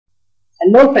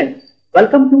Hello friends,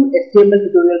 welcome to HTML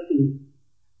tutorial series.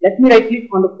 Let me right click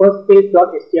on the first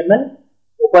page.html,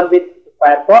 open with the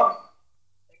Firefox.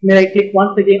 Let me right click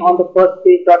once again on the first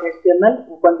page.html,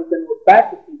 open with the notepad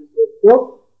to see the source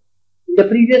code. In the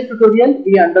previous tutorial,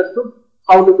 we understood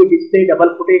how do we display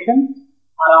double quotations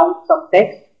around some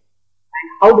text and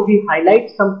how do we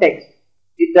highlight some text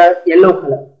with the yellow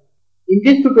color. In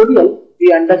this tutorial,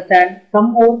 we understand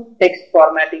some more text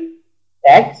formatting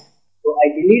tags. So I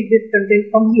delete this content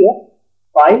from here,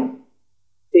 file,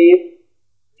 save,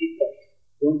 refresh.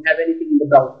 Don't have anything in the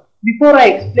browser. Before I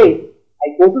explain,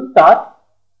 I go to start,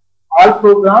 all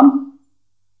programs,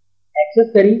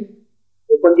 accessories,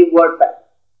 open the WordPad.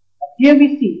 Here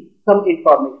we see some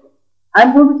information. I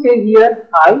am going to say here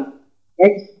hi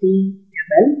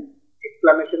HTML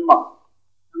exclamation mark.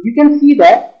 You can see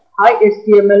that hi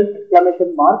HTML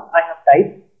exclamation mark I have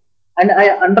typed and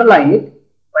I underline it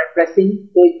by pressing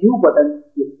the U button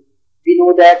here. We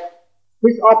know that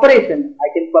this operation I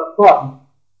can perform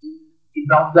in the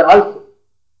browser also.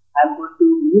 I am going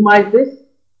to minimize this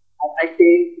and I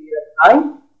say here hi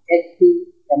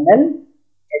HTML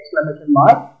exclamation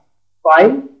mark,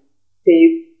 file,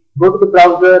 save, go to the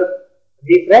browser,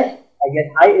 refresh, I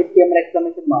get hi HTML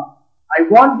exclamation mark. I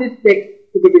want this text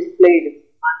to be displayed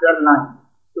underlined.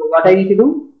 So what I need to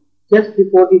do? Just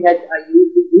before the head I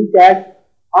use the U tag.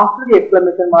 After the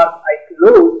exclamation mark, I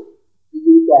close the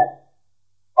U tag.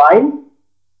 File,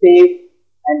 save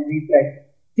and refresh.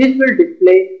 This will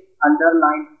display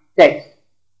underlined text.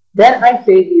 Then I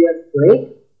say here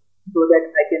break so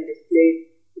that I can display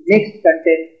the next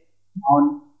content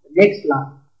on the next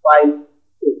line. File,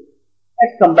 save.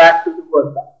 Let's come back to the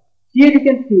WordPad. Here you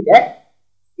can see that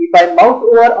if I mouse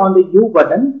over on the U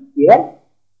button here,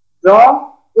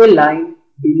 draw a line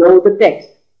below the text.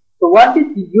 So what this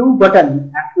U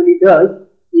button actually does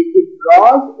is it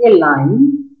draws a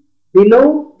line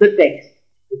below the text.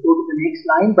 I go to the next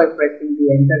line by pressing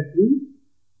the enter key.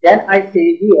 Then I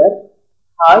say here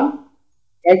hi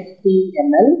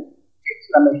HTML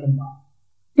exclamation mark.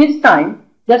 This time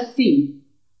just see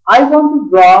I want to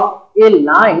draw a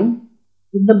line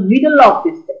in the middle of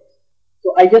this text.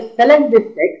 So I just select this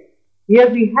text. Here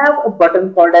we have a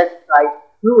button called as strike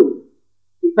through.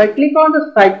 If I click on the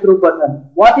strike through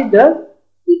button, what it does,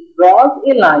 it draws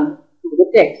a line through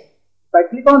the text. If I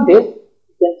click on this,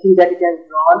 you can see that it has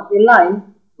drawn a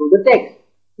line through the text.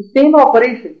 The same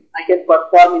operation I can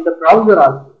perform in the browser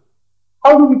also.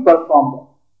 How do we perform that?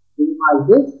 Minimize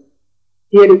this.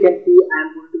 Here you can see I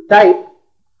am going to type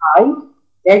hi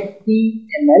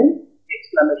HTML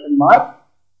exclamation mark,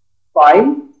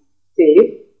 file,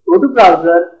 save, go to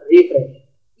browser, refresh.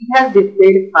 It has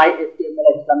displayed hi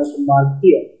HTML exclamation mark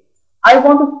here. I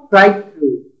want to strike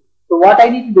through. So what I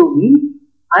need to do means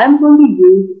I am going to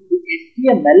use the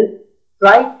HTML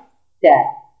strike tag.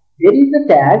 There is a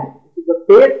tag, it is a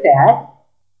pair tag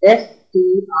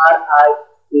STRIKE.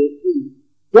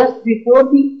 Just before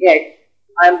the H,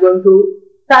 I am going to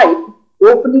type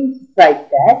opening strike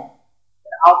tag.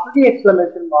 And after the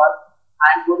exclamation mark,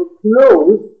 I am going to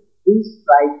close the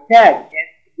strike tag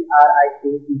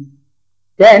STRIKE.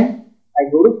 Then I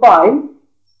go to file,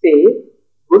 save,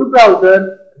 go to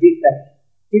browser, refresh.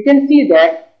 You can see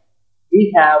that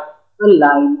we have a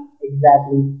line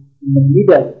exactly in the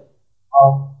middle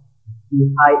of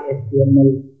the hi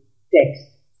HTML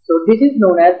text. So this is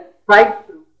known as strike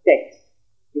through text.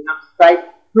 We have strike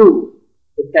through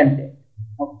the content.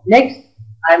 Now, next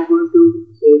I am going to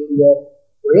say here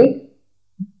break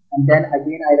and then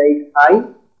again I write hi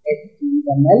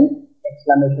HTML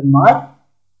exclamation mark,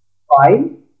 file,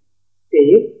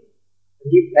 save,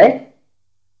 refresh.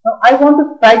 Now I want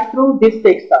to strike through this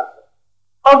text also.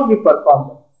 How do we perform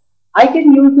that? I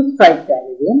can use the strike tag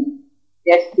again,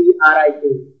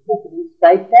 STRIKE, opening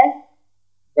strike tag,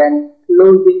 then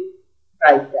closing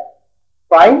strike tag,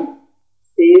 file,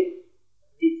 save,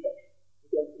 refresh. You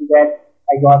can see that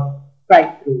I got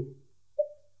strike through.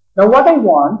 Now what I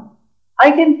want,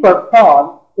 I can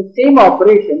perform the same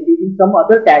operation using some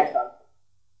other tags also.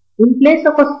 In place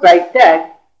of a strike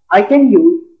tag, I can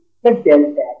use the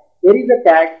del tag. There is a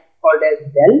tag called as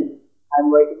del. I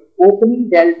am writing opening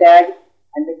del tag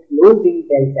and the closing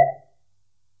del tag.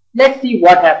 Let's see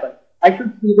what happens. I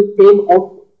should see the same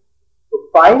output. So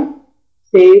file,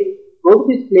 save, go to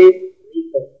this place,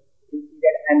 refresh. You can see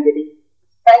that I am getting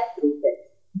strike through text.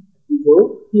 We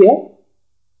go here,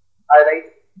 I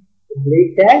write the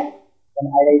break tag, then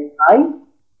I write hi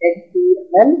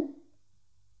HTML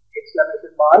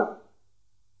exclamation mark,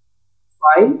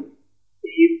 file,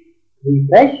 save,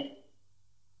 refresh.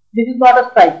 This is not a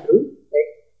strike through.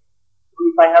 Right? So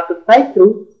if I have to strike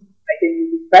through, I can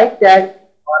use the strike tag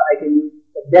or I can use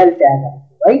the the del tag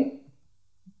also, right?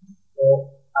 So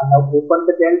I have opened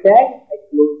the del tag, I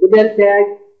close the del tag,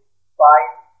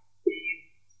 file, save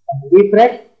and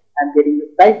refresh. I am getting the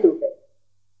strike through text.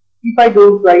 If I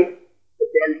don't write the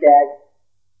del tag,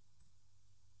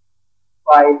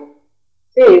 file,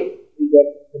 save, we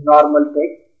get the normal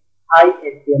text, hi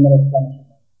HTML exclamation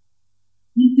mark.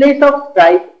 In place of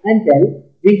strike and del,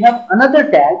 we have another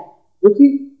tag which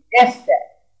is S tag.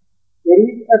 There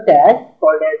is a tag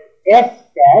called as S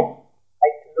tag. I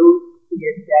close the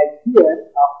S tag here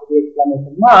after the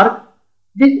exclamation mark.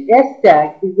 This S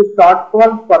tag is the short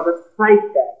form for the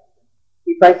strike tag.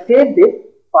 If I save this,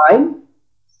 file,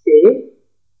 save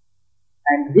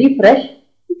and refresh,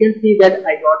 you can see that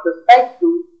I got the strike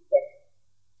through text.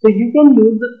 So you can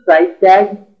use the strike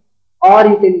tag, or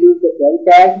you can use the del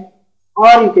tag,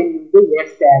 or you can use the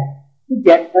S tag to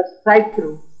get a strike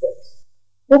through text.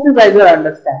 Hope you guys will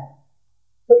understand.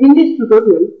 So in this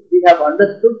tutorial, we have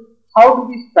understood how do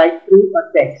we strike through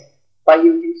a text by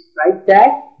using strike tag,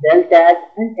 del tag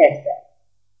and S tag.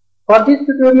 For this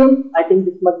tutorial, I think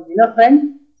this much is enough, friends.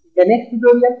 In the next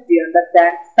tutorial, we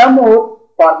understand some more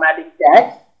formatting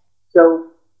tags.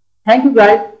 So thank you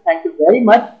guys. Thank you very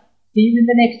much. See you in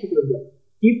the next tutorial.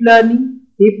 Keep learning,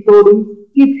 keep coding,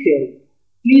 keep sharing.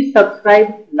 Please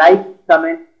subscribe, like,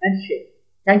 comment and share.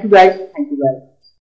 Thank you guys. Thank you guys.